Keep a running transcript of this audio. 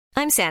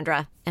I'm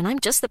Sandra, and I'm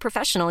just the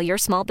professional your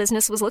small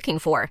business was looking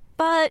for.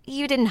 But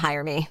you didn't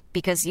hire me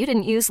because you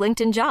didn't use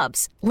LinkedIn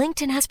Jobs.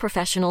 LinkedIn has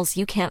professionals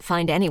you can't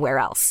find anywhere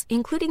else,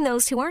 including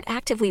those who aren't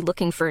actively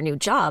looking for a new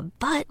job,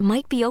 but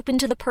might be open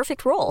to the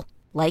perfect role,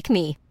 like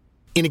me.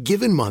 In a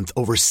given month,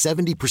 over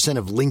 70%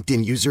 of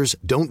LinkedIn users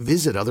don't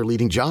visit other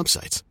leading job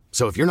sites.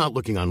 So if you're not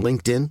looking on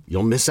LinkedIn,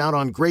 you'll miss out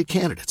on great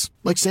candidates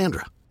like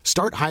Sandra.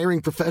 Start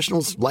hiring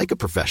professionals like a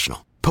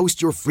professional.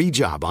 Post your free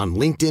job on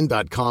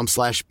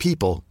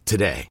linkedin.com/people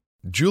today.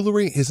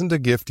 Jewelry isn't a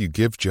gift you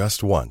give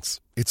just once.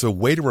 It's a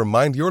way to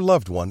remind your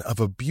loved one of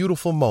a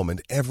beautiful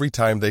moment every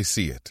time they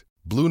see it.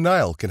 Blue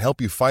Nile can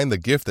help you find the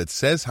gift that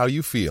says how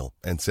you feel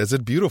and says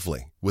it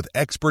beautifully, with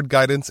expert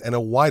guidance and a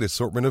wide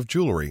assortment of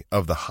jewelry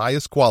of the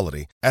highest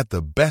quality at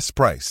the best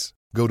price.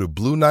 Go to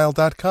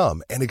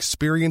BlueNile.com and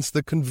experience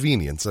the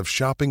convenience of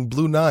shopping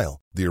Blue Nile,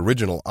 the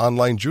original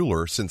online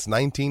jeweler since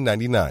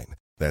 1999.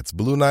 That's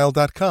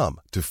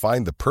BlueNile.com to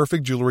find the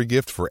perfect jewelry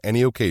gift for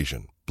any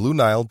occasion.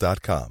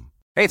 BlueNile.com.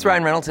 Hey, it's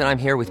Ryan Reynolds, and I'm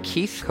here with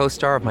Keith,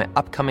 co-star of my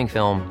upcoming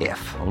film, If,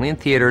 only in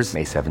theaters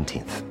May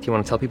 17th. Do you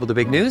want to tell people the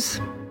big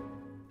news?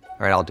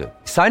 All right, I'll do it.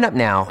 Sign up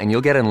now and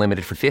you'll get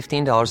unlimited for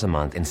 $15 a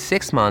month and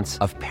 6 months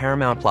of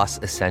Paramount Plus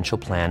Essential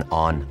Plan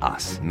on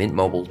us.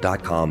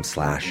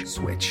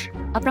 MintMobile.com/switch.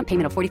 Upfront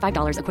payment of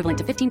 $45 equivalent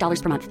to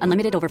 $15 per month.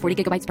 Unlimited over 40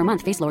 gigabytes per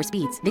month. Face lower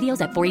speeds.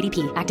 Videos at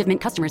 480p. Active Mint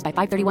customers by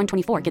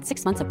 531.24 get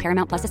 6 months of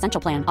Paramount Plus Essential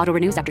Plan. Auto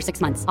renews after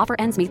 6 months. Offer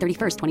ends May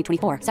 31st,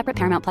 2024. Separate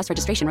Paramount Plus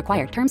registration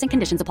required. Terms and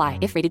conditions apply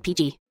if rated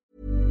PG.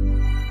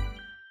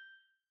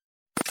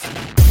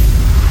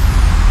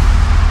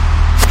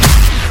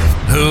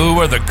 Who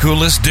are the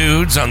coolest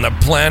dudes on the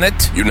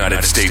planet?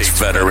 United States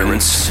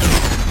veterans.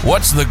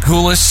 What's the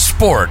coolest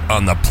sport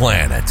on the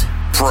planet?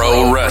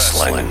 Pro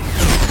wrestling.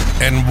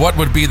 And what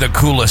would be the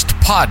coolest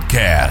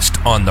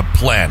podcast on the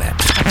planet?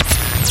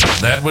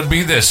 That would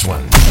be this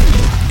one.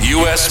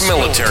 U.S.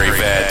 military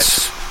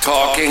vets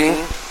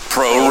talking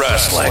pro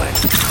wrestling.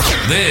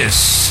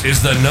 This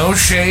is the No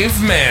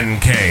Shave Man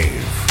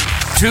Cave.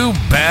 Two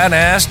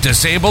badass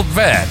disabled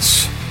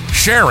vets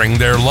sharing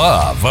their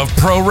love of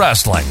pro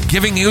wrestling,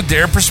 giving you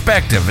their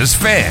perspective as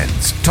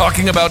fans,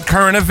 talking about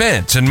current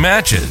events and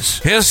matches,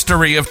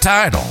 history of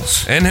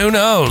titles, and who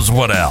knows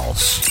what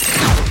else.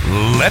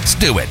 Let's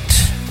do it.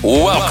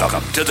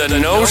 Welcome to the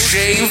No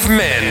Shave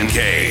Men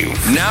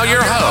Cave. Now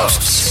your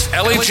hosts,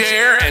 Ellie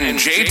Jair and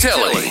Jay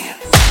Tilley.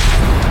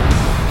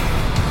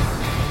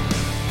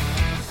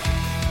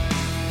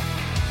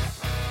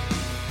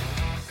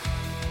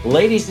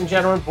 Ladies and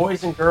gentlemen,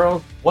 boys and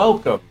girls,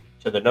 welcome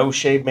to the No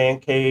Shave Man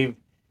Cave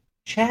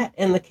Chat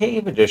in the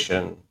Cave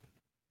edition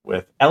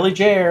with Ellie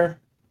Jair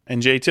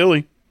and Jay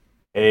Tilley.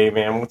 Hey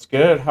man, what's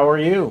good? How are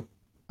you?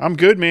 I'm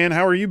good, man.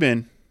 How are you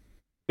been?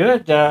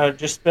 Good.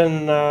 Just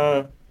been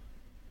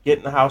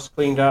getting the house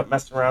cleaned up,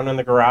 messing around in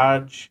the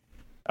garage.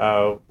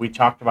 We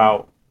talked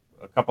about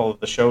a couple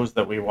of the shows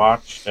that we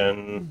watched,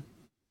 and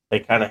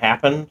they kind of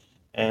happened,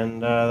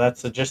 and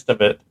that's the gist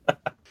of it.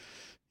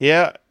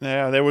 Yeah,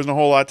 there wasn't a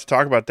whole lot to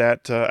talk about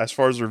that as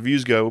far as the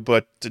reviews go,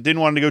 but didn't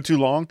want to go too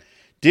long.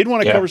 Did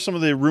want to cover some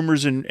of the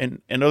rumors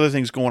and other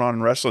things going on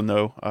in wrestling,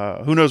 though.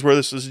 Who knows where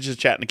this is just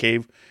chat in the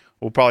cave.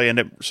 We'll probably end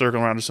up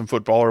circling around to some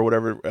football or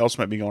whatever else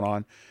might be going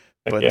on.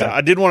 But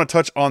I did want to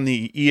touch on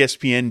the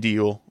ESPN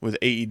deal with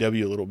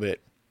AEW a little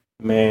bit.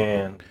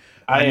 Man,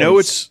 I know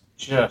it's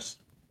just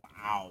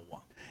wow.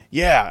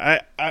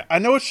 Yeah, I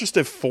know it's just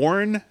a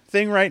foreign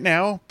thing right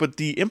now, but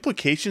the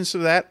implications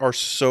of that are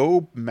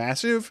so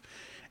massive.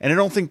 And I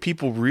don't think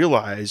people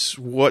realize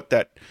what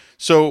that...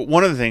 So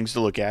one of the things to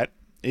look at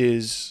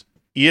is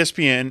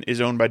ESPN is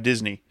owned by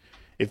Disney.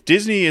 If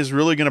Disney is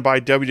really going to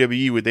buy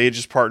WWE, would they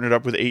just partnered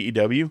up with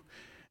AEW?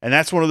 And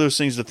that's one of those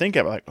things to think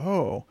about. Like,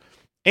 oh.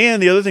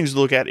 And the other things to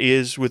look at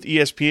is with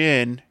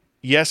ESPN,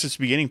 yes, it's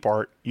the beginning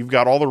part. You've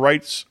got all the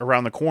rights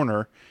around the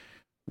corner.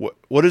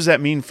 What does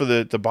that mean for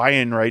the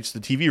buy-in rights,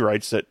 the TV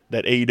rights that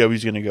AEW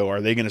is going to go?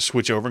 Are they going to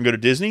switch over and go to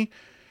Disney?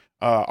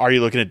 Are you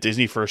looking at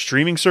Disney for a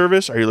streaming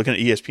service? Are you looking at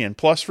ESPN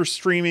Plus for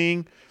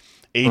streaming?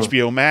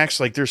 HBO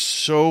Max? Like, there's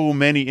so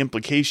many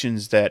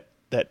implications that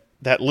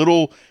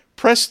little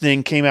press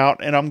thing came out,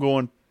 and I'm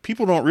going,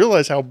 people don't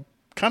realize how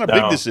kind of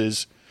big this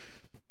is.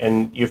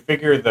 And you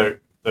figure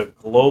the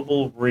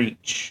global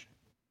reach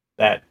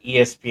that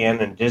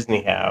ESPN and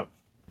Disney have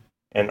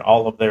and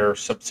all of their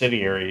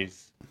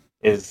subsidiaries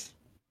is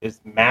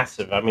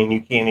massive. I mean,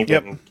 you can't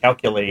even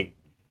calculate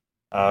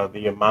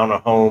the amount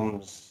of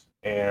homes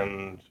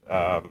and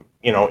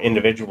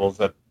individuals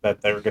that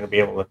they're going to be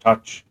able to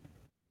touch,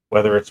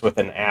 whether it's with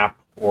an app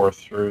or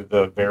through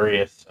the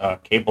various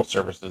cable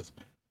services.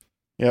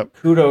 Yep.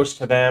 Kudos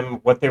to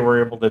them, what they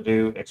were able to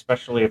do,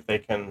 especially if they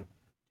can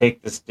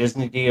take this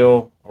Disney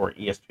deal or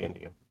ESPN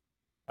deal.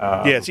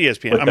 It's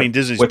ESPN.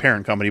 Disney's a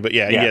parent company, but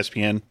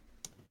ESPN.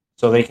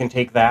 So they can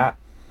take that.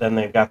 Then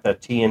they've got the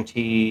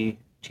TNT,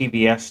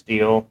 TBS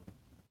deal,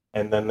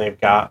 and then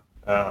they've got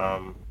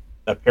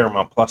the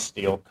Paramount Plus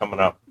deal coming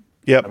up.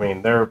 Yep. I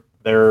mean, they're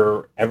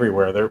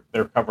everywhere.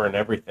 They're covering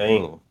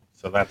everything.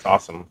 So that's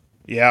awesome.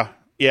 Yeah.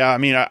 Yeah, I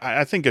mean,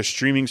 I think a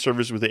streaming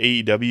service with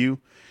the AEW,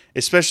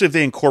 especially if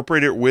they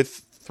incorporate it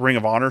with Ring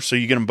of Honor, so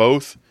you get them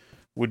both,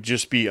 would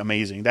just be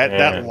amazing.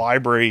 That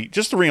library,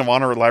 just the Ring of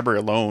Honor library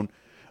alone,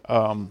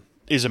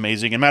 is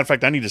amazing. And matter of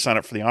fact, I need to sign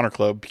up for the Honor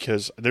Club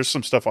because there's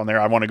some stuff on there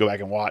I want to go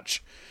back and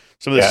watch.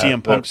 Some of the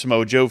CM Punk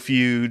Samoa Joe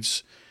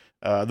feuds,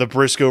 the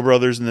Briscoe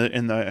brothers in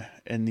the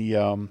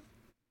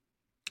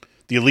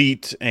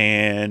Elite,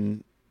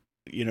 and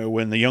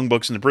when the Young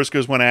Bucks and the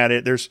Briscoes went at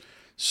it. There's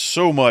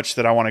so much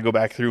that I want to go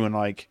back through and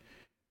like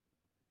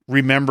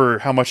remember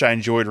how much I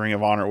enjoyed Ring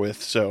of Honor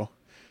with. So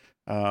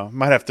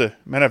might have to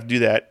do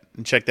that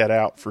and check that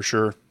out for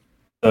sure.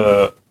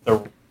 I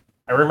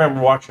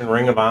remember watching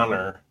Ring of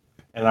Honor,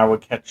 and I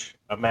would catch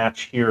a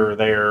match here or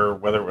there,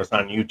 whether it was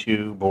on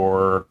YouTube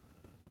or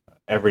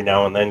every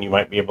now and then you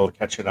might be able to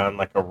catch it on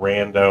like a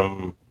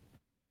random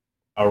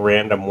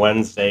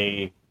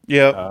Wednesday.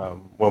 Yeah.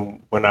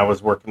 When I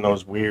was working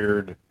those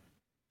weird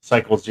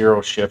Cycle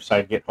Zero shifts,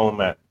 I'd get home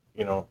at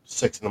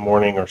 6 in the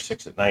morning or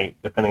 6 at night,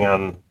 depending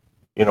on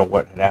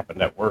what had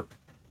happened at work.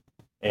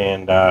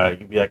 And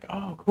you'd be like,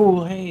 "Oh,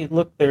 cool! Hey,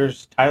 look,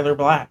 there's Tyler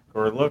Black,"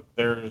 or "Look,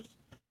 there's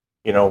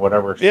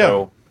whatever."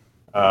 Yeah.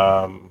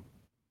 So,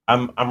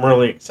 I'm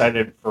really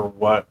excited for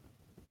what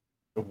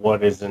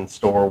is in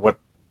store. What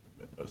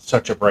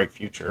such a bright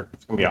future!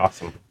 It's gonna be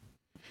awesome.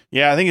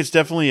 Yeah, I think it's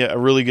definitely a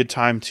really good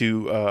time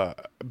to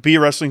be a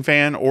wrestling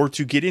fan or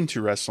to get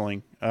into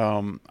wrestling.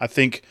 I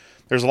think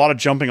there's a lot of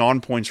jumping on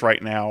points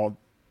right now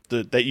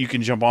that you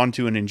can jump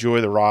onto and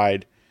enjoy the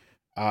ride.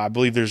 I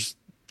believe there's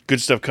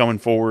good stuff coming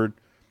forward.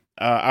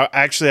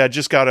 I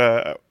just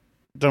got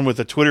done with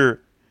a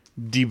Twitter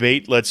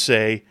debate, let's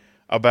say,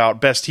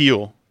 about best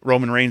heel,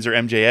 Roman Reigns or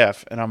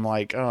MJF, and I'm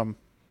like,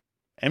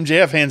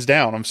 MJF hands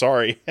down. I'm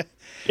sorry,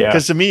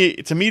 because to me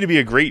to be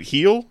a great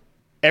heel,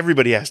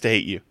 everybody has to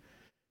hate you,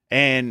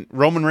 and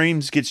Roman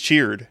Reigns gets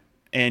cheered,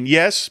 and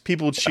yes,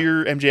 people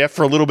cheer MJF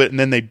for a little bit, and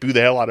then they boo the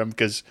hell out of him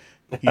because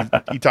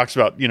he talks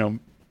about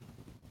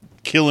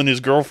killing his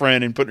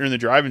girlfriend and putting her in the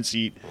driving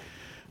seat,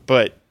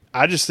 but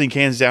I just think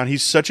hands down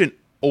he's such an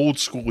old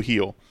school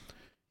heel.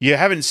 You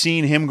haven't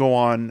seen him go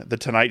on the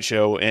Tonight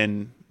Show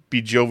and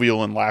be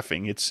jovial and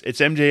laughing. It's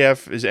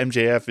MJF is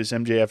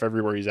MJF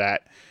everywhere he's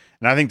at.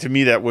 And I think to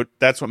me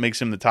that's what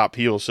makes him the top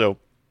heel. So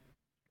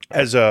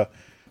as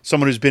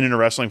someone who's been into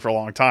wrestling for a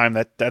long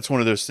time, that's one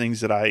of those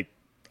things that I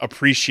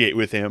appreciate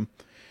with him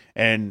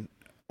and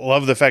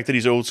love the fact that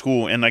he's old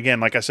school. And again,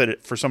 like I said,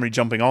 for somebody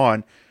jumping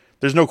on,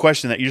 there's no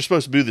question that you're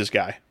supposed to boo this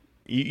guy.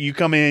 You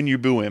come in, you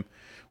boo him.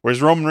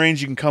 Whereas Roman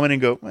Reigns, you can come in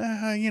and go,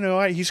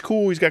 he's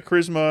cool, he's got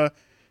charisma,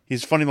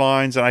 he's funny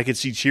lines, and I could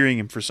see cheering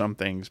him for some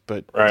things.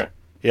 But right,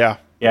 yeah,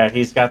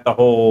 he's got the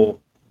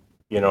whole,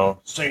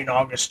 Saint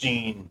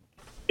Augustine,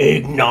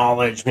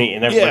 acknowledge me,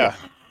 and everybody,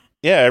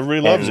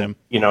 everybody loves him.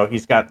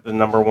 He's got the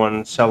number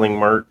one selling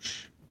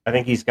merch. I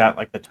think he's got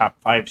like the top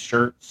 5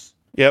 shirts.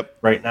 Yep,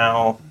 right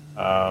now,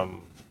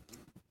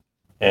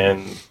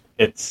 and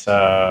it's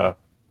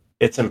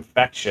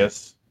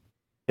infectious.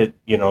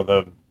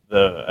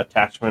 The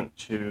attachment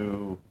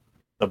to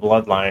the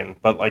bloodline,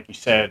 but like you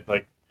said,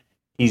 like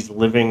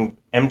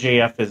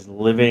MJF is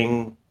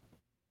living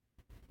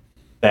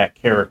that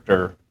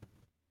character,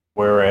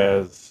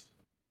 whereas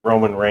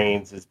Roman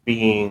Reigns is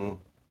being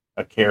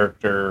a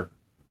character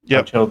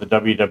until the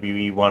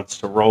WWE wants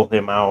to roll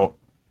him out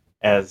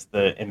as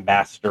the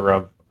ambassador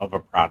of a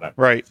product.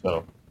 Right.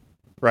 So.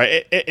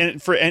 Right,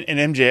 and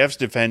in MJF's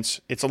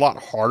defense, it's a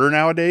lot harder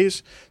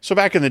nowadays. So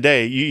back in the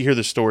day, you hear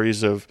the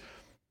stories of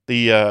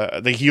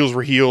the heels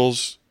were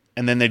heels,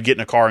 and then they'd get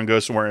in a car and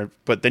go somewhere.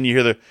 But then you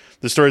hear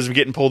the stories of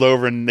getting pulled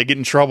over and they get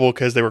in trouble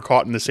because they were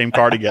caught in the same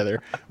car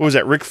together. What was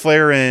that? Ric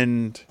Flair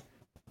and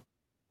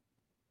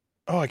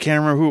I can't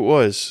remember who it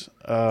was.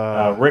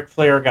 Ric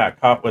Flair got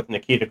caught with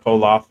Nikita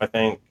Koloff, I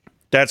think.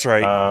 That's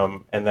right.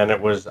 And then it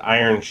was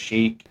Iron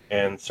Sheik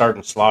and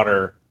Sergeant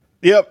Slaughter.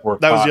 Yep,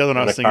 that was the other one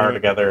I was thinking. Car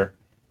together.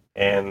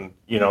 And,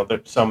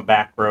 there's some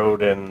back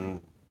road in,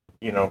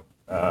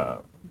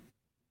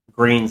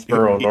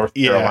 Greensboro, North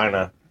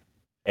Carolina.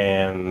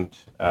 And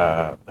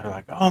they're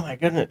like, oh, my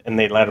goodness. And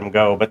they let him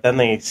go. But then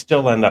they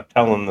still end up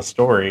telling the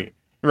story.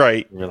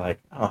 Right. You're like,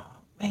 oh,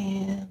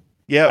 man.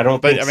 Yeah. I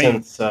don't think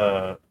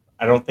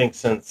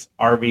since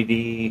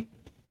RVD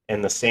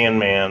and the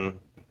Sandman,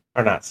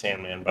 or not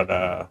Sandman,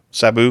 but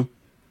Sabu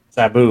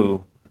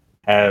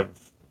have,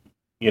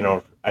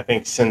 I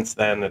think since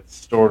then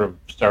it's sort of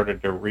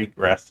started to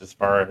regress as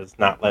far as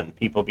not letting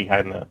people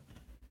behind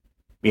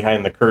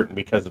the curtain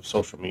because of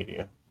social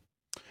media.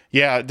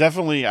 Yeah,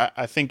 definitely.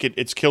 I think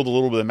it's killed a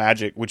little bit of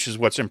magic, which is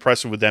what's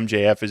impressive with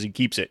MJF is he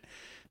keeps it.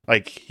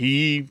 Like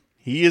he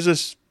is a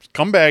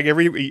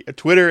scumbag,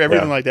 Twitter,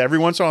 everything like that. Every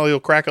once in a while he'll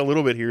crack a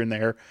little bit here and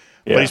there,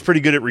 but he's pretty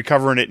good at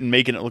recovering it and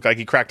making it look like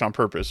he cracked on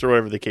purpose or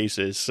whatever the case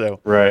is.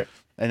 So right,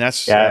 and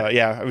that's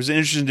it was an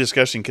interesting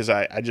discussion because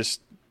I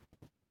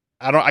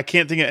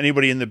can't think of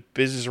anybody in the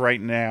business right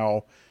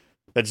now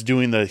that's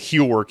doing the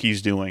heel work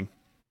he's doing.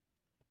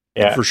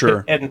 Yeah, for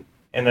sure. And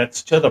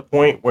it's to the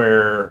point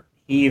where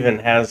he even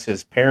has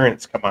his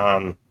parents come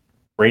on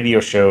radio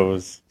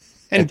shows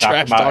and talk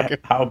trash about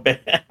talking.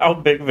 how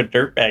big of a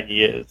dirtbag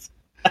he is.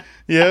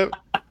 Yeah,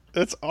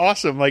 that's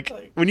awesome.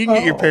 Like when you can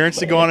get your parents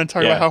to go on and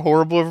talk about how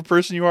horrible of a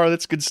person you are,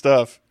 that's good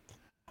stuff.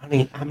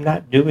 Honey, I'm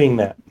not doing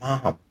that,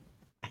 Mom.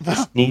 I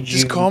just need you.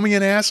 Just call me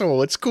an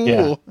asshole. It's cool.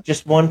 Yeah,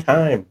 just one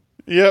time.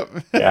 Yep.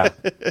 Yeah.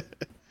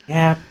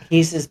 Yeah,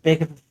 he's as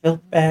big of a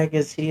filth bag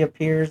as he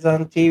appears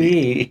on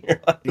TV.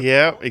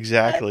 Yeah,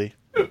 exactly.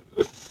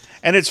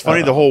 And it's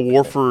funny, the whole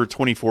War for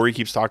 24 he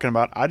keeps talking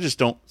about, I just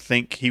don't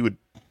think he would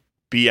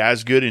be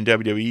as good in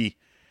WWE.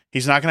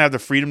 He's not going to have the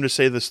freedom to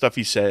say the stuff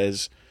he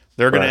says.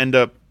 They're going to end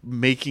up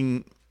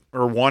making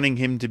or wanting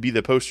him to be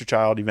the poster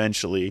child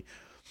eventually.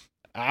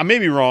 I may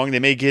be wrong. They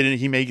may get in,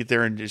 he may get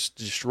there and just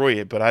destroy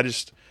it, but I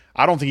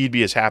don't think he'd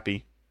be as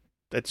happy.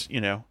 That's,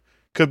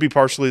 could be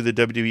partially the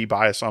WWE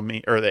bias on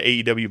me or the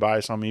AEW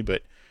bias on me,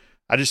 but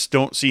I just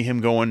don't see him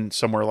going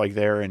somewhere like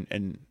there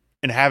and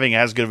having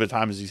as good of a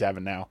time as he's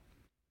having now.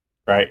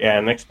 Right, yeah,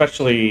 and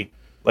especially,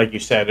 like you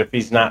said, if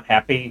he's not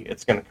happy,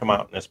 it's going to come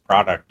out in his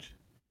product.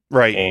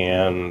 Right.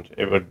 And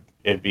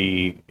it'd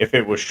be, if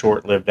it was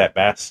short-lived at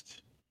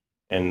best,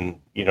 and,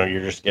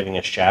 you're just getting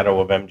a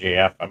shadow of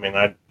MJF, I mean,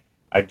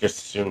 I'd just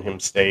assume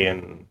him stay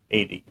in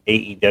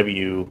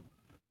AEW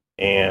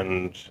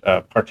and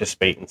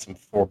participate in some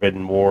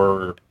Forbidden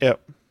War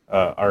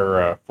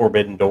or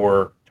Forbidden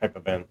Door type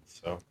events.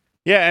 So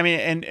yeah, I mean,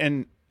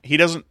 and he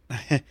doesn't.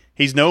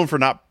 He's known for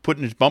not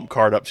putting his bump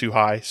card up too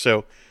high.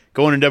 So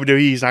going to WWE,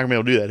 he's not gonna be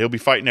able to do that. He'll be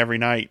fighting every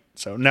night.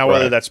 So now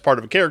whether that's part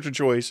of a character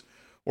choice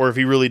or if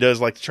he really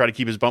does like to try to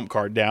keep his bump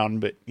card down,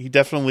 but he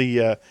definitely.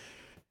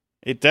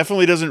 It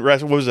definitely doesn't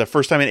wrestle. What was that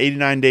first time in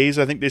 89 days?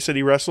 I think they said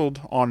he wrestled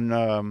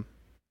on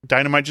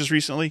Dynamite just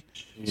recently.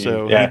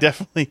 So he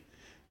definitely.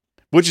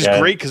 Which is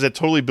great because it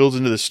totally builds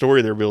into the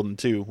story they're building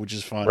too, which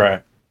is fun.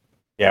 Right.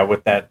 Yeah,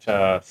 with that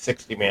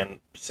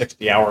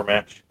 60-hour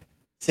match,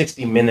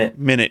 60-minute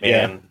man.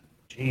 Yeah.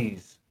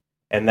 Jeez.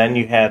 And then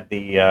you had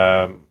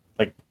the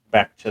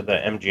back to the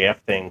MGF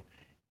thing.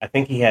 I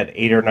think he had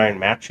 8 or 9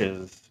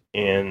 matches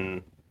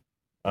in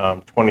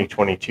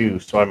 2022.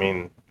 So I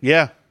mean,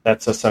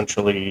 that's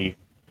essentially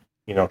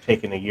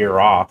taking a year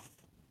off.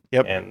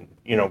 Yep. And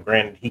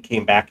granted, he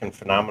came back in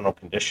phenomenal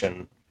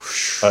condition,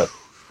 but.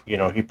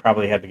 He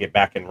probably had to get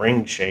back in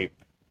ring shape.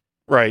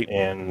 Right.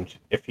 And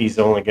if he's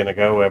only going to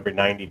go every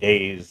 90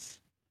 days,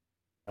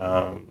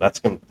 that's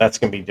going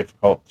to be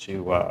difficult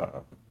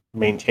to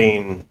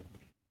maintain,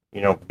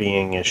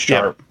 being as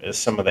sharp as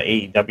some of the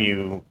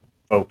AEW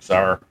folks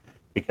are,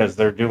 because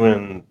they're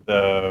doing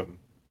 3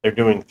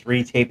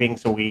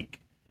 tapings a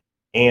week,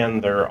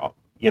 and they're,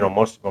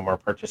 most of them are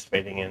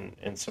participating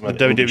in some of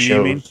the WWE shows.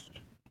 You mean?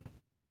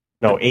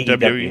 No,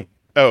 AEW.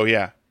 Oh,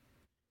 yeah.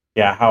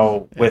 Yeah,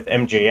 how with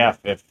MJF,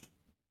 if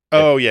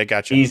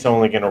gotcha. He's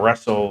only going to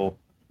wrestle,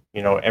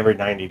 every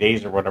 90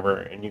 days or whatever,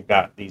 and you've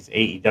got these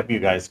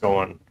AEW guys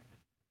going.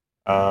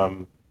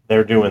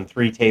 They're doing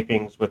 3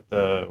 tapings with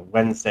the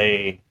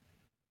Wednesday,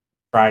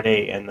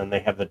 Friday, and then they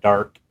have the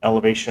Dark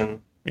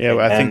Elevation. Yeah,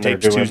 I think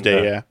takes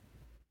Tuesday.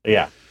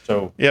 Yeah.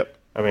 So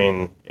I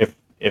mean, if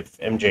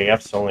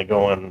MJF's only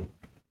going,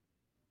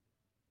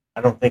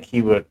 I don't think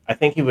he would. I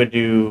think he would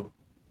do,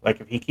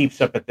 like, if he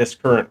keeps up at this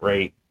current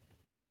rate,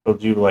 he'll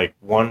do like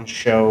 1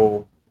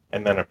 show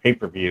and then a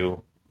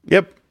pay-per-view.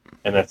 Yep.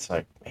 And it's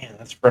like, man,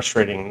 that's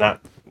frustrating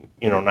not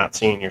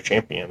seeing your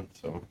champion.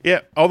 So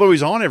yeah, although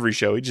he's on every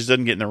show, he just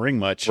doesn't get in the ring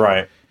much.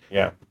 Right.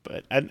 Yeah.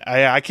 But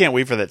I can't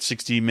wait for that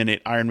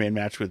 60-minute Iron Man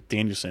match with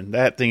Danielson.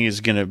 That thing is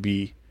going to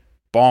be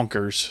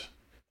bonkers.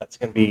 That's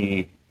going to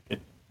be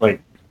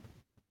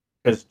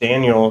because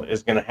Daniel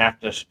is going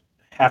to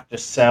have to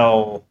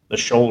sell the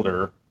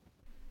shoulder,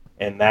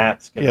 and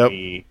that's going to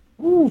be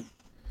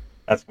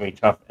that's going to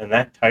be tough. And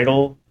that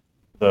title,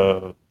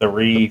 the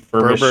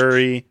refurbished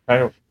Burberry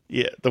title,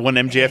 the one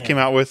MJF came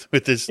out with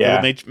his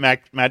little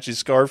match's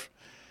scarf.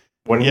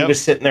 When he was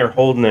sitting there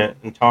holding it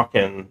and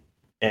talking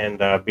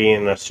and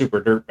being a super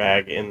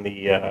dirtbag in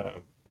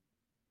the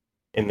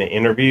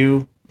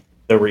interview,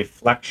 the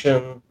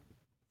reflection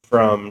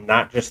from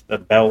not just the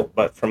belt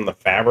but from the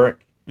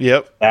fabric.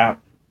 Yep. That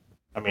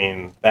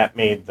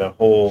made the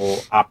whole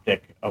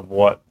optic of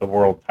what the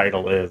world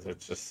title is.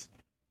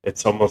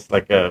 It's almost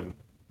like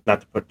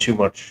not to put too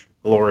much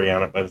glory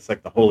on it, but it's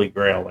like the Holy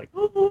Grail. Like,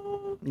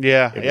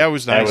 it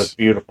was nice. That was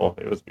beautiful.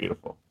 It was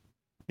beautiful.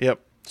 Yep.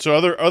 So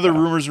other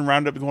rumors and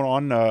roundup going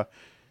on.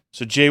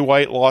 So Jay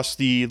White lost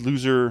the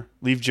loser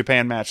leave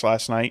Japan match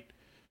last night.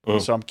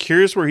 So I'm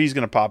curious where he's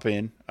going to pop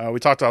in. We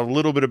talked a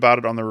little bit about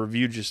it on the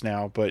review just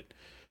now, but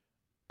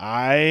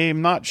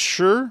I'm not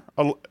sure.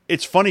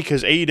 It's funny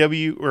because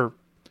we'll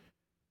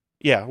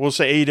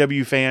say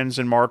AEW fans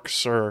and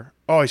marks are,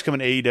 he's coming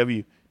to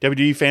AEW.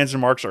 WWE fans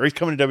and marks are, he's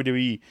coming to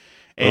WWE.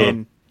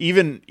 And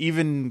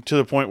even to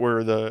the point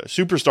where the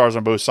superstars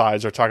on both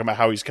sides are talking about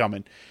how he's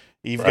coming.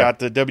 You've got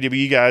the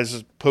WWE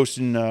guys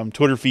posting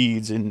Twitter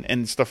feeds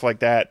and stuff like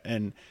that.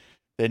 And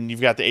then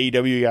you've got the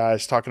AEW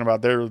guys talking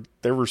about their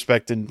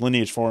respect and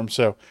lineage for him.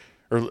 So,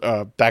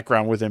 or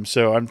background with him.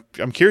 So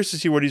I'm curious to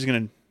see where he's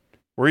going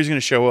to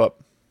show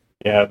up.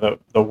 Yeah.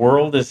 The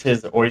world is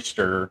his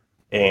oyster.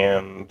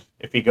 And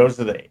if he goes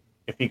to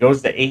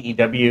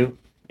AEW,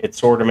 it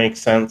sort of makes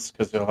sense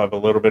because he'll have a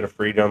little bit of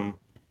freedom.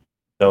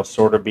 They'll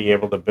sort of be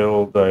able to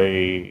build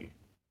a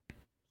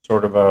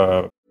sort of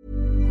a.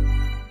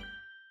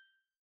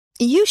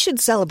 You should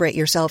celebrate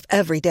yourself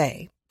every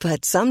day,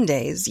 but some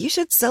days you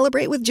should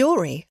celebrate with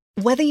jewelry.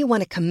 Whether you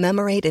want to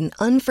commemorate an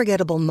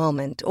unforgettable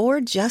moment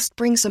or just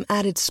bring some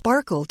added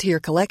sparkle to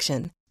your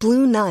collection,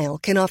 Blue Nile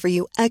can offer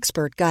you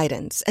expert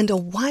guidance and a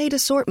wide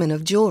assortment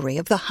of jewelry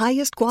of the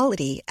highest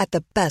quality at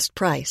the best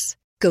price.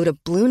 Go to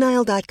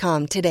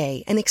BlueNile.com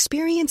today and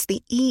experience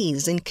the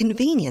ease and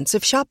convenience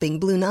of shopping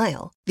Blue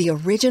Nile, the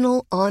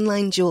original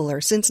online jeweler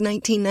since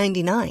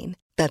 1999.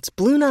 That's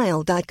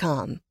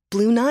BlueNile.com.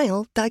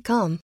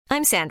 BlueNile.com.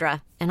 I'm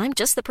Sandra, and I'm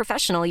just the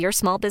professional your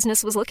small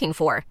business was looking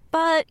for.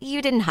 But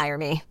you didn't hire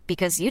me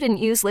because you didn't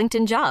use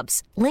LinkedIn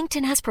Jobs.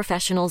 LinkedIn has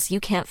professionals you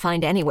can't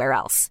find anywhere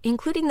else,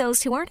 including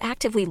those who aren't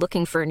actively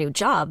looking for a new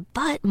job,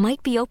 but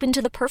might be open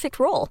to the perfect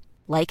role,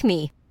 like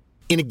me.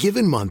 In a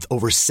given month,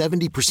 over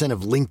 70%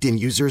 of LinkedIn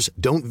users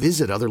don't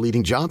visit other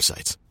leading job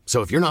sites. So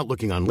if you're not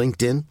looking on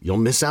LinkedIn, you'll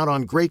miss out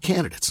on great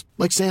candidates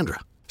like Sandra.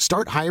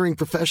 Start hiring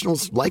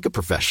professionals like a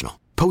professional.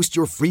 Post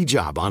your free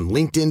job on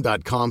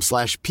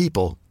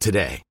linkedin.com/people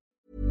today.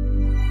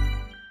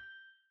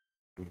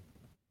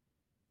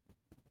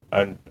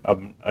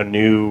 A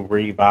new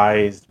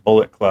revised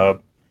Bullet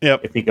Club.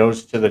 Yep. If he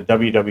goes to the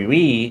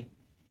WWE,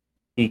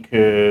 he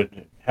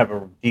could have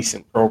a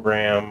decent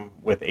program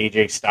with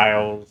AJ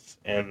Styles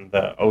and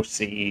the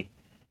OC.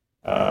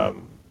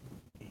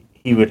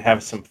 He would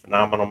have some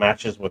phenomenal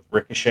matches with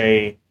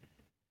Ricochet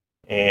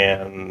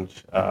and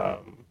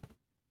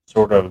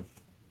sort of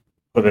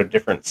put a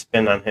different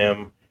spin on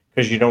him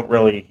because you don't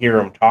really hear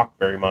him talk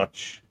very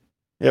much.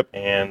 Yep.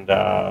 And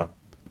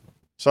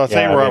so I'll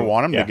tell you where I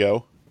want him to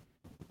go.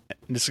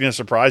 This is going to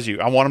surprise you.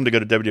 I want him to go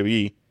to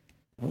WWE.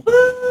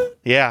 What?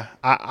 Yeah.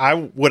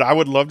 What I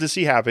would love to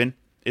see happen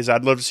is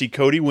I'd love to see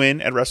Cody win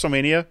at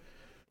WrestleMania.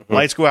 Mm-hmm.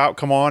 Lights go out,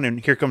 come on,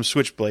 and here comes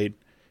Switchblade.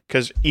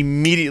 Because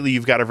immediately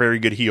you've got a very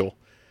good heel.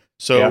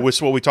 So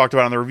with what we talked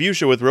about on the review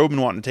show with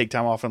Roman wanting to take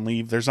time off and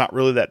leave, there's not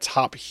really that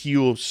top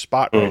heel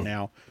spot right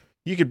now.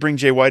 You could bring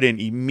Jay White in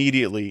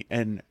immediately,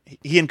 and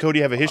he and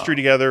Cody have a history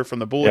together from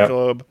the Bullet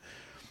Club,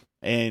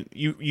 and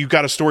you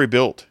got a story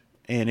built.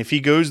 And if he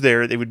goes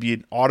there, it would be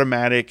an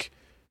automatic,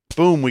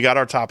 boom, we got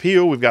our top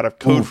heel, we've got a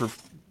code for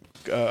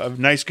a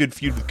nice, good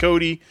feud with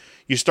Cody.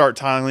 You start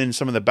tying in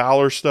some of the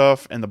Balor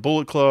stuff and the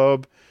Bullet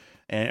Club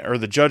or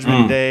the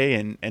Judgment Day,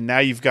 and now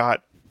you've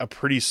got a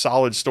pretty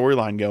solid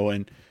storyline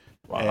going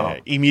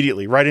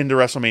immediately, right into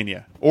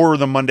WrestleMania, or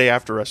the Monday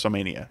after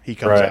WrestleMania, he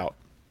comes out.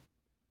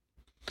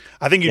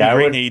 I think he'd be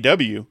great in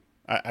AEW.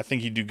 I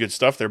think he'd do good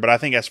stuff there. But I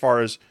think as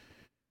far as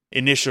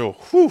initial,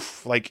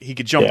 like he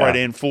could jump right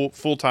in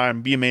full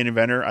time, be a main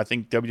eventer. I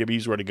think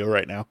WWE's where to go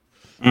right now.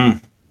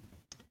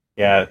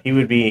 Yeah, he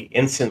would be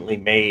instantly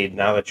made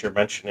now that you're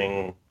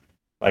mentioning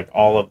like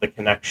all of the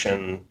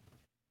connection.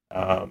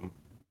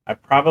 I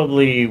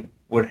probably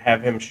would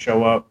have him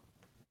show up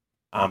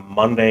on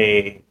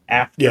Monday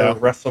after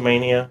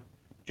WrestleMania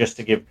just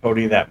to give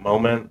Cody that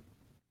moment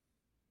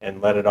and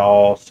let it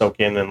all soak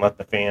in and let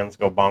the fans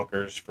go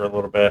bonkers for a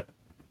little bit.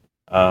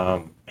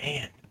 Man,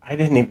 I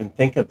didn't even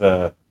think of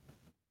the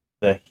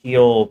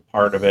heel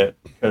part of it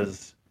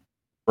because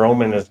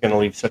Roman is going to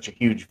leave such a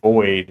huge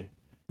void.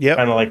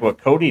 Kind of like what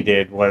Cody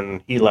did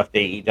when he left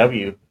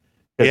AEW.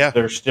 Because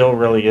there still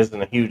really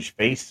isn't a huge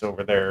face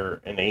over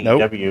there in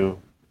AEW.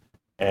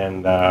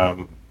 And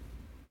man,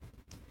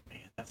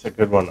 that's a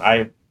good one.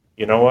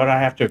 You know what? I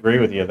have to agree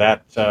with you.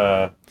 That's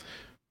a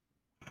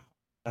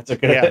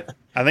good.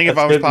 I think if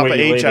I was Papa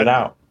H,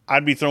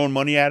 I'd be throwing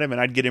money at him, and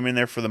I'd get him in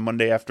there for the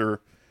Monday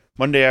after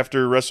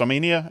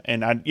WrestleMania,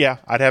 and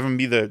I'd have him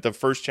be the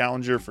first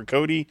challenger for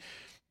Cody.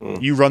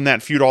 You run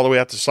that feud all the way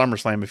out to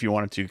SummerSlam if you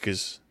wanted to,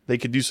 because they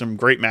could do some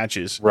great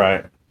matches.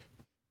 Right.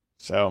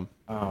 So.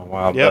 Oh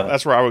wow. Yeah,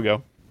 that's where I would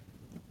go.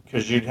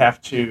 Because you'd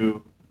have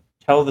to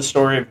tell the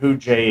story of who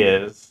Jay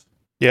is.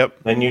 Yep.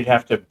 Then you'd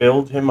have to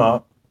build him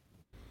up.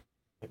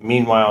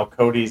 Meanwhile,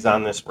 Cody's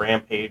on this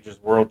rampage as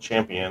world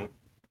champion.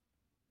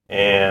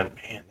 And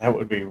man,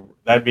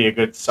 that'd be a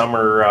good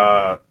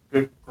summer,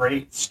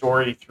 great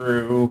story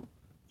through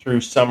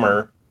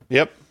summer.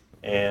 Yep.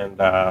 And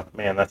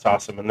man, that's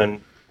awesome. And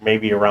then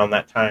maybe around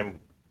that time,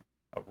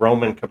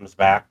 Roman comes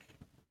back.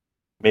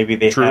 Maybe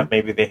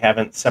they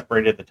haven't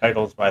separated the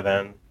titles by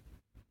then,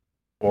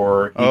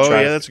 or he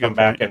tries to come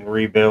back and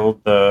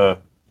rebuild the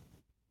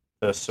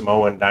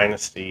Samoan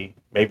dynasty.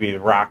 Maybe The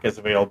Rock is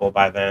available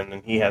by then,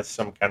 and he has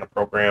some kind of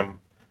program.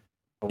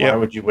 Why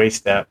would you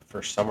waste that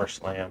for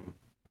SummerSlam?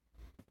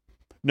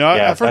 No,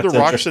 I've heard The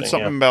Rock said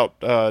something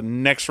about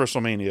next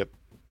WrestleMania.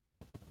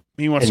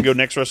 He wants to go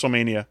next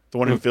WrestleMania, the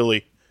one in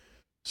Philly.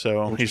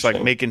 So he's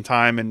like making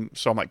time, and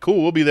so I'm like,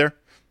 cool, we'll be there.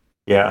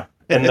 Yeah,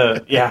 and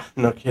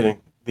no kidding.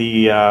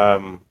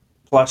 The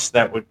plus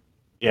that would,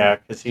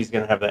 because he's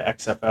going to have the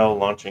XFL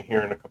launching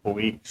here in a couple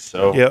weeks.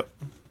 So,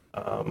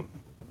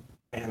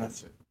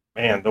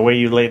 man, the way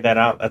you laid that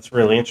out, that's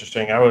really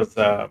interesting. I was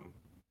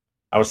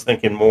I was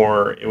thinking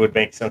more it would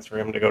make sense for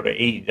him to go to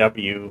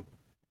AEW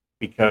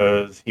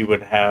because he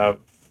would have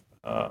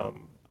a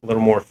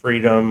little more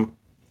freedom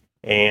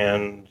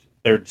and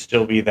there'd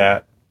still be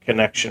that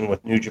connection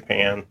with New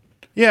Japan.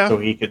 Yeah. So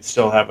he could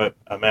still have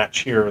a match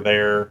here or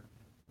there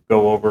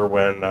go over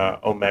when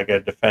Omega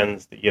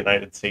defends the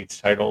United States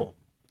title.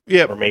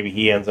 Yep. Or maybe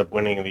he ends up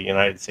winning the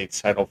United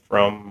States title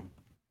from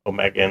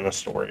Omega in the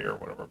story or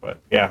whatever. But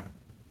yeah.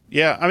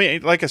 Yeah, I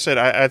mean, like I said,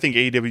 I think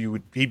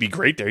AEW he'd be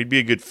great there. He'd be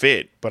a good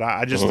fit, but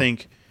I just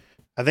think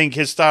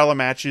his style of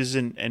matches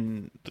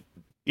and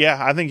yeah,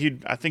 I think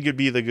it'd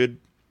be the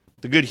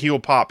good heel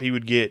pop he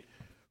would get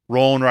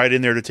rolling right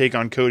in there to take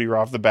on Cody right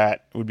off the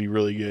bat would be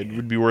really good. It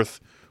would be worth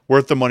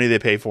the money they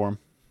pay for him.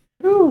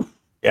 Whew.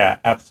 Yeah,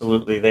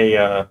 absolutely.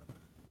 They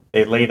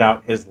laid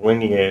out his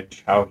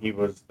lineage, how he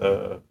was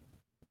the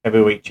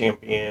heavyweight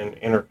champion,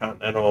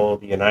 Intercontinental,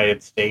 the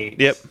United States.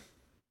 Yep.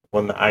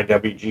 Won the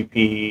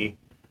IWGP.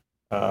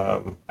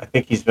 I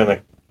think he's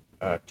been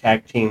a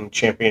tag team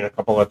champion a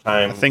couple of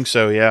times. I think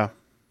so, yeah.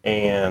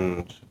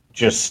 And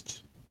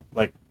just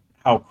like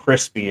how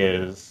crisp he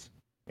is.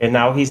 And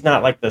now he's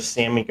not like the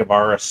Sammy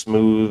Guevara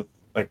smooth,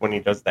 like when he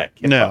does that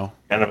kick up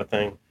kind of a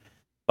thing.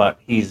 But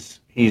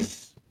he's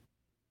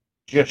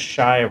just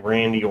shy of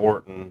Randy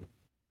Orton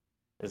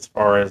as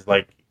far as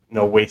like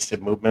no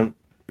wasted movement.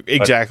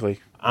 Exactly.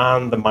 But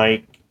on the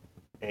mic,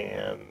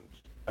 and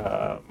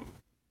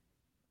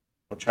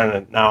I'm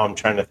trying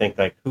to think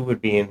like who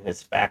would be in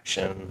his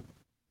faction.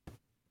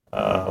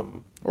 I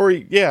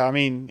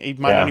mean, he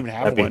might not even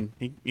have one.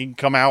 He can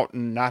come out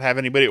and not have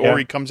anybody, or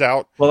he comes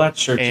out. Well,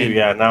 that's true too.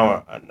 Yeah,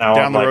 now down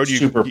I'm the like road,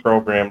 super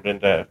programmed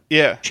into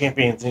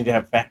champions need to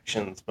have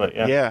factions, but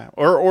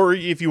or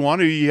if you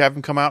want to, you have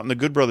him come out and the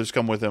Good Brothers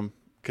come with him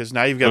because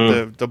now you've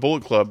got the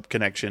Bullet Club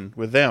connection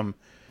with them.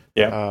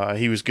 Yeah,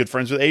 he was good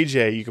friends with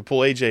AJ. You could pull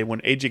AJ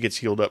when AJ gets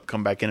healed up,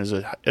 come back in as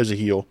a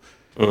heel.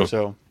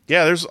 So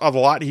yeah, there's a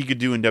lot he could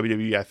do in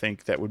WWE. I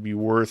think that would be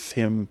worth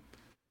him.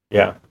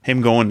 Yeah,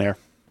 him going there.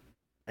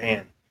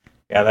 Man,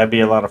 yeah, that'd be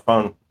a lot of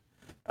fun.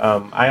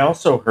 I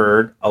also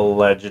heard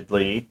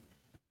allegedly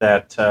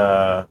that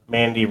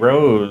Mandy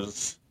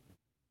Rose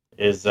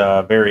is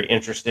very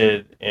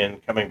interested in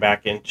coming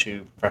back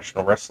into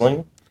professional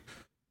wrestling,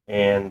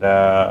 and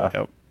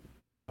a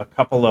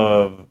couple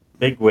of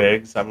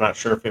bigwigs. I'm not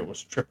sure if it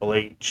was Triple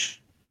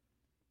H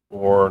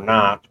or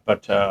not,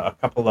 but a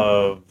couple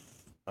of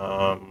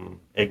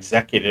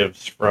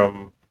executives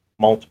from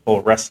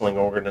multiple wrestling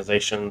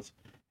organizations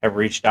have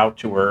reached out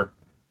to her,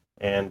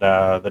 and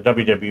the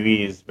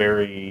WWE is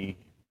very,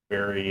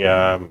 very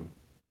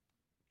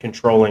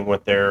controlling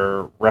with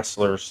their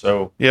wrestlers.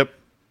 So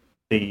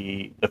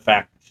the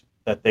fact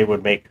that they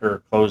would make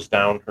her close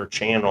down her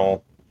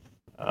channel,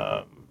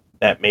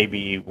 that may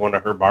be one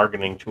of her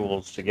bargaining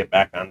tools to get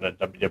back onto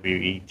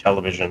WWE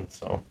television.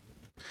 So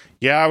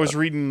yeah, I was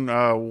reading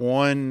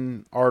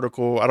one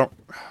article. I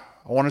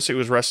want to say it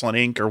was Wrestling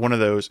Inc. or one of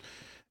those,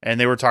 and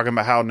they were talking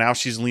about how now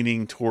she's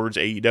leaning towards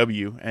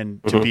AEW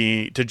and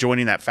to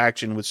joining that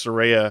faction with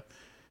Saraya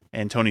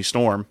and Tony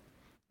Storm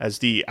as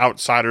the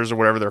outsiders or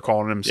whatever they're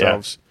calling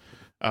themselves.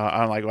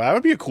 I'm like, well, that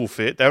would be a cool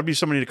fit. That would be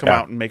somebody to come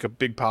out and make a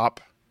big pop.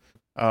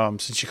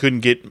 Since you couldn't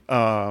get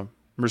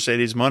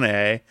Mercedes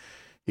Moné,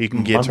 you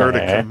can get her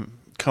to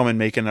come and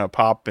making a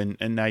pop, and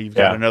now you've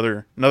got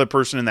another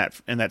person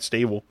in that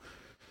stable.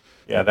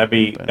 Yeah, that'd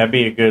be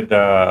a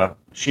good.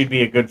 She'd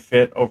be a good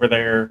fit over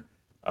there.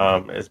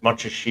 As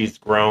much as she's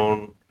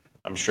grown,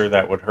 I'm sure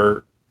that would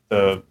hurt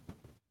the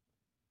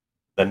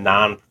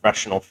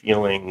non-professional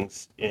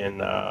feelings in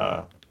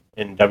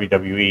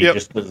WWE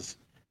just because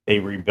they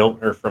rebuilt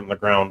her from the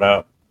ground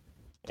up,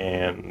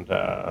 and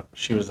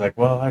she was like,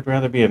 "Well, I'd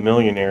rather be a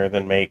millionaire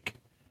than make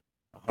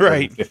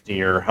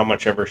 150 or how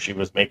much ever she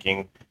was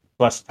making."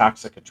 Plus,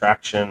 Toxic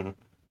Attraction,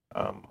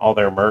 all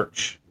their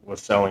merch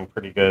was selling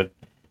pretty good.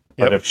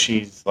 But if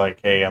she's like,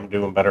 "Hey, I'm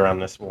doing better on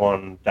this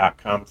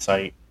one.com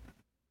site,"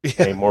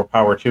 hey, more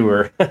power to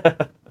her.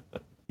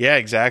 Yeah,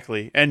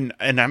 exactly. And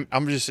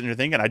I'm just sitting here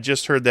thinking, I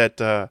just heard that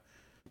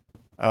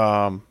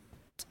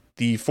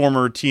the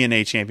former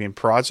TNA champion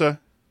Peraza,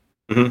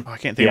 I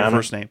can't think of her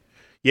first name.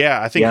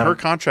 Yeah, I think her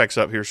contract's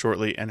up here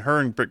shortly, and her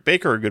and Britt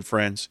Baker are good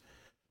friends.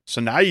 So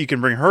now you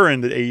can bring her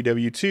into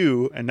AEW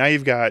too, and now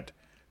you've got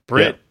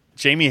Britt,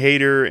 Jamie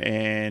Hayter,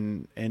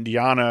 and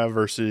Diana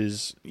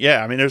versus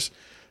I mean, there's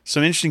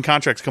some interesting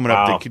contracts coming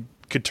up that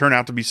could turn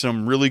out to be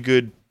some really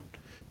good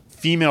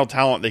female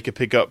talent they could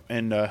pick up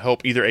and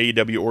help either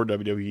AEW or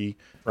WWE.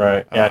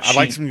 Right. Yeah, I'd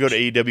like them to go to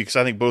AEW because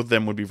I think both of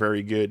them would be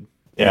very good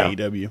in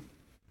AEW.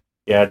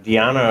 Yeah,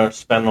 Diana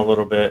spent a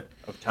little bit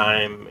of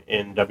time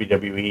in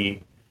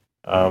WWE.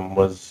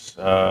 Was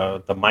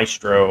the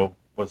Maestro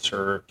was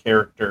her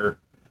character.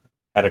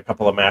 Had a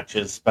couple of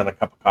matches, spent a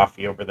cup of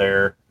coffee over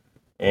there,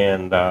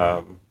 and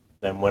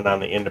then went on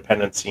the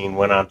independent scene,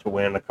 went on to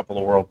win a couple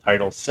of world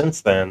titles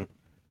since then.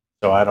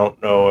 So I don't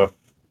know if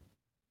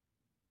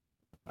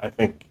I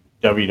think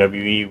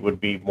WWE would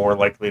be more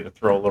likely to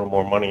throw a little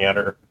more money at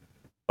her,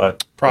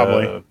 but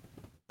probably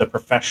the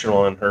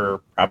professional in her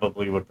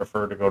probably would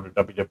prefer to go to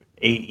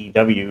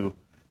AEW,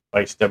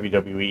 vice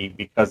WWE,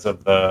 because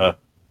of the,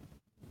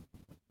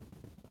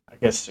 I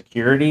guess,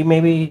 security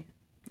maybe.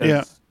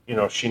 Yeah. You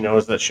know, she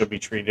knows that she'll be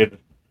treated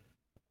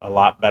a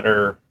lot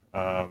better.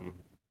 Well,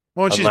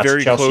 and she's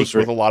very close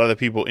with a lot of the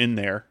people in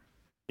there.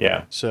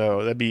 Yeah. So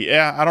that'd be,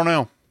 I don't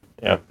know.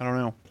 Yeah. I don't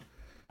know.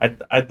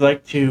 I'd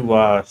like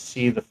to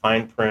see the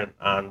fine print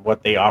on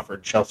what they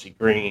offered Chelsea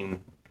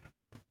Green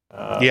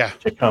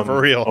to come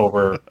for real.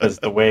 over, because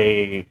the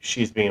way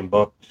she's being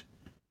booked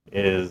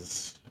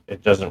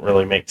it doesn't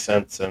really make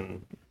sense,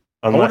 and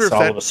unless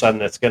all of a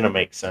sudden it's going to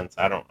make sense,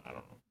 I don't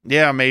know.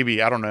 Yeah,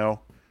 maybe, I don't know.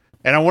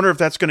 And I wonder if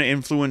that's going to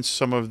influence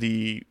some of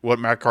what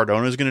Matt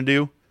Cardona is going to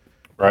do.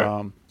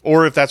 Right.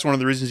 Or if that's one of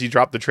the reasons he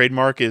dropped the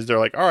trademark is they're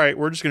like, all right,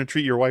 we're just going to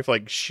treat your wife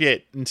like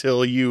shit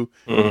until you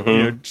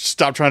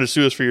stop trying to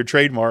sue us for your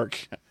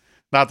trademark.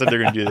 Not that they're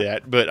going to do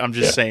that, but I'm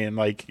just saying,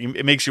 like,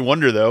 it makes you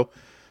wonder, though,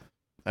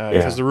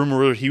 because the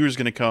rumor he was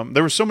going to come.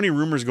 There were so many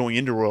rumors going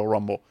into Royal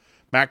Rumble.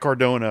 Matt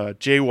Cardona,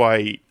 Jay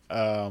White,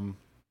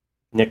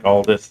 Nick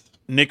Aldis.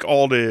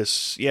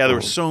 Yeah, there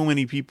were so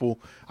many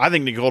people. I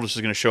think Nick Aldis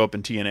is going to show up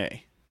in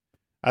TNA.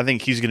 I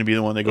think he's going to be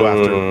the one that go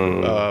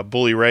after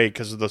Bully Ray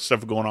because of the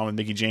stuff going on with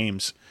Mickie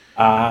James.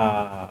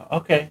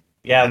 Okay.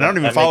 Yeah, and I don't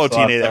even follow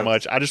TNA that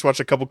much. I just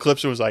watched a couple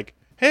clips and was like,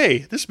 hey,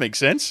 this makes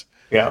sense.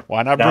 Yeah.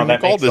 Why not bring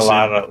Nick Aldis in?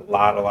 A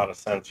lot of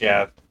sense.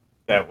 Yeah,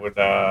 that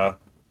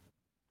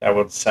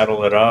would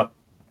settle it up,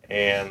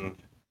 and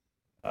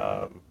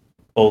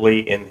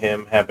Bully and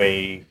him have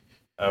a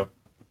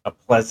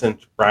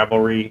pleasant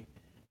rivalry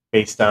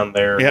based on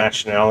their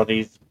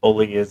nationalities.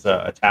 Bully is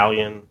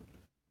Italian,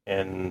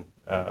 and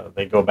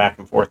they go back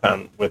and forth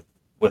with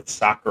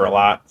soccer a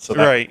lot. So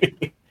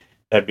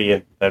that'd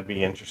be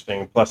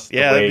interesting. Plus, the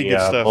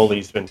way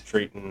Bully's been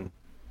treating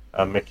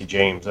Mickie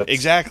James.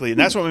 Exactly, and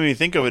that's what made me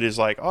think of it. Is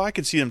like, oh, I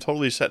could see them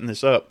totally setting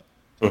this up.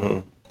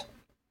 Mm-hmm.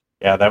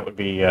 Yeah, that'd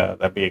be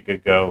a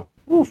good go.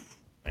 Oof,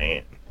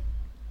 man.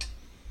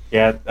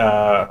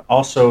 Yeah.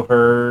 Also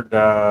heard.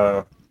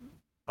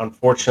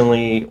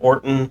 Unfortunately,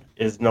 Orton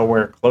is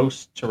nowhere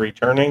close to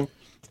returning.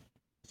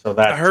 So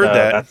I heard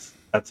that.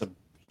 That's a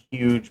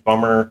huge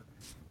bummer.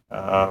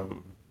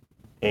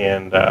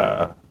 And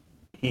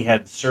he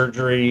had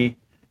surgery.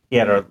 He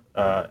had a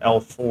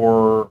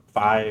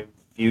L4-5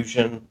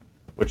 fusion,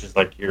 which is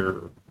like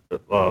your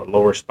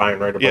lower spine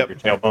right above your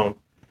tailbone.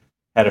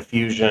 Had a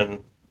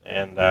fusion,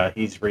 and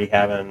he's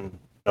rehabbing.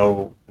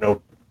 No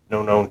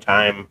known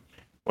time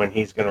when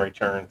he's going to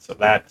return. So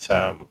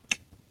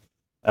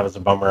that was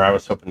a bummer. I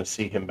was hoping to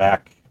see him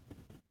back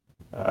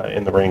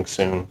in the ring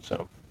soon.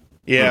 So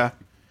yeah,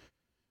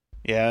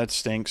 it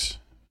stinks.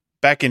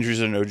 Back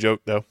injuries are no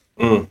joke, though.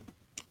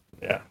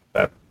 Yeah,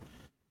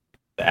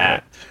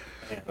 that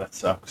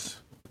sucks.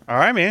 All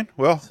right, man.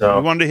 Well, we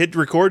wanted to hit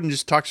record and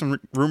just talk some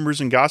rumors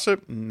and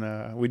gossip,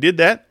 and we did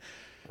that.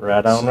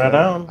 Right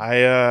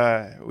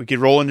on. We could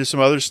roll into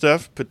some other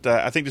stuff, but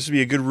I think this would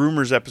be a good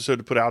rumors episode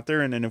to put out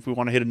there, and then if we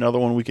want to hit another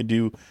one, we could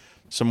do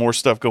some more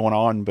stuff going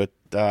on. But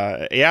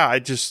Jared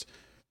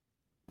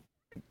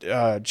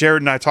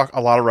and I talk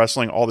a lot of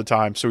wrestling all the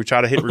time, so we try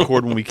to hit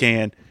record when we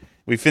can.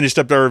 We finished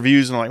up our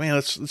reviews and I'm like, man,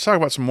 let's talk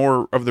about some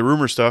more of the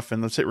rumor stuff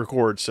and let's hit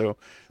record. So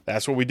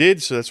that's what we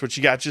did. So that's what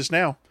you got just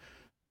now.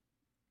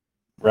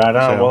 Right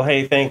on. Well,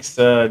 hey, thanks,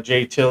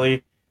 Jay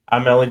Tilley.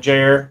 I'm Ellie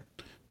Jair.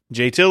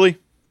 Jay Tilley.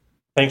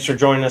 Thanks for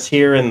joining us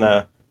here in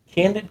the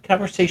Candid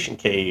Conversation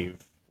Cave.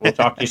 We'll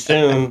talk to you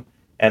soon,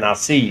 and I'll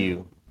see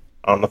you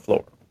on the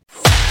floor.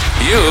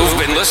 You've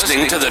been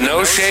listening to the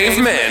No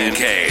Shave Men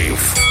Cave.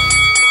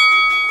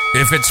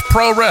 If it's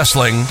pro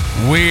wrestling,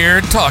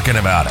 we're talking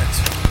about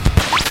it.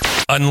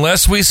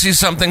 Unless we see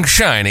something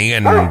shiny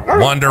and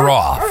wander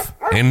off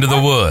into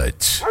the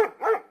woods.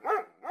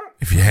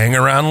 If you hang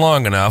around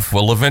long enough,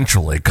 we'll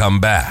eventually come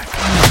back.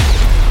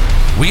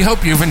 We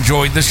hope you've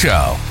enjoyed the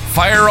show.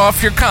 Fire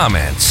off your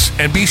comments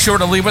and be sure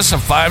to leave us a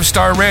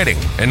 5-star rating,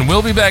 and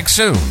we'll be back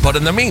soon. But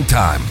in the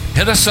meantime,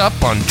 hit us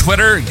up on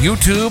Twitter,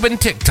 YouTube,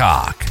 and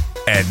TikTok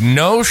at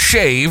No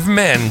Shave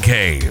Men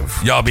Cave.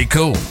 Y'all be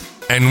cool.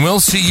 And we'll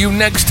see you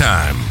next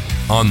time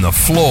on the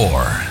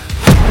floor.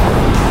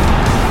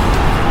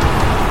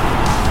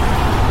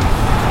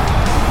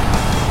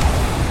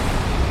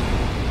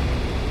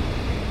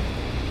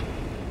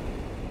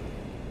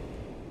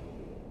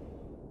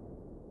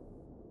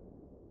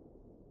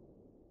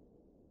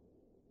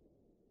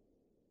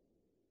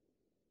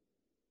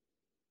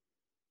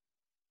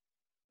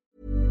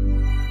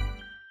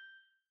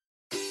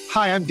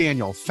 Hi, I'm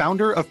Daniel,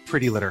 founder of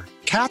Pretty Litter.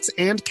 Cats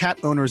and cat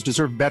owners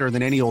deserve better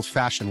than any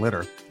old-fashioned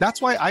litter.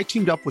 That's why I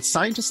teamed up with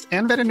scientists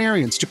and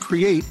veterinarians to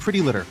create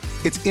Pretty Litter.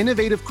 Its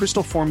innovative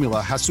crystal formula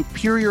has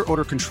superior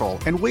odor control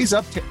and weighs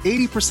up to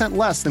 80%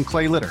 less than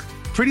clay litter.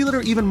 Pretty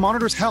Litter even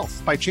monitors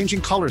health by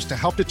changing colors to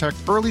help detect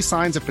early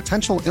signs of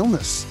potential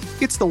illness.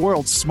 It's the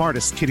world's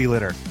smartest kitty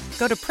litter.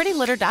 Go to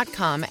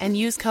prettylitter.com and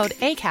use code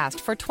ACAST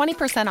for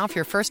 20% off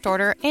your first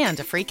order and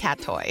a free cat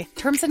toy.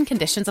 Terms and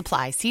conditions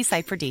apply. See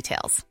site for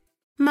details.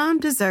 Mom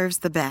deserves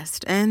the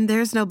best, and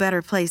there's no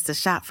better place to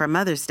shop for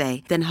Mother's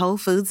Day than Whole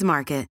Foods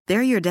Market.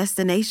 They're your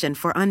destination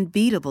for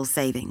unbeatable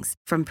savings,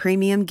 from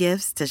premium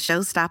gifts to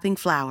show-stopping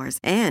flowers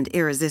and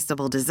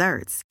irresistible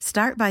desserts.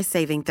 Start by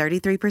saving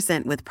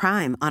 33% with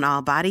Prime on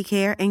all body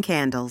care and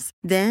candles.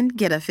 Then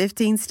get a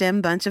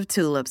 15-stem bunch of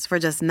tulips for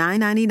just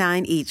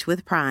 $9.99 each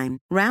with Prime.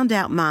 Round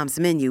out Mom's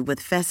menu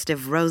with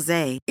festive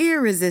rosé,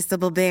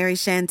 irresistible berry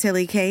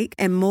chantilly cake,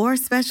 and more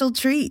special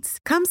treats.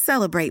 Come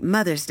celebrate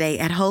Mother's Day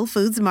at Whole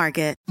Foods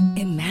Market.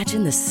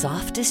 Imagine the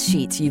softest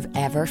sheets you've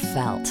ever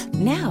felt.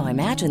 Now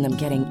imagine them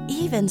getting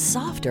even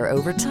softer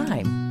over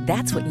time.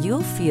 That's what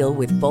you'll feel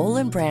with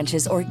Boll &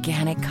 Branch's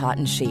organic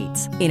cotton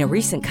sheets. In a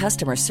recent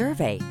customer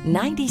survey,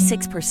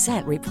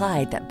 96%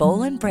 replied that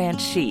Boll & Branch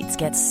sheets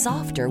get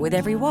softer with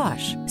every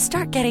wash.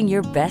 Start getting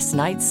your best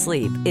night's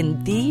sleep in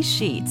these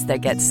sheets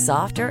that get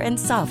softer and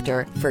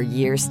softer for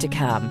years to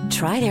come.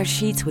 Try their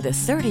sheets with a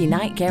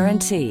 30-night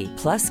guarantee.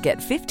 Plus, get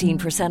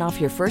 15% off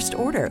your first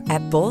order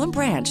at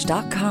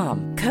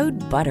bollandbranch.com. Code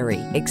BUTTERY.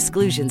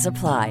 Exclusions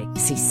apply.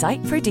 See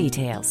site for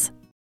details.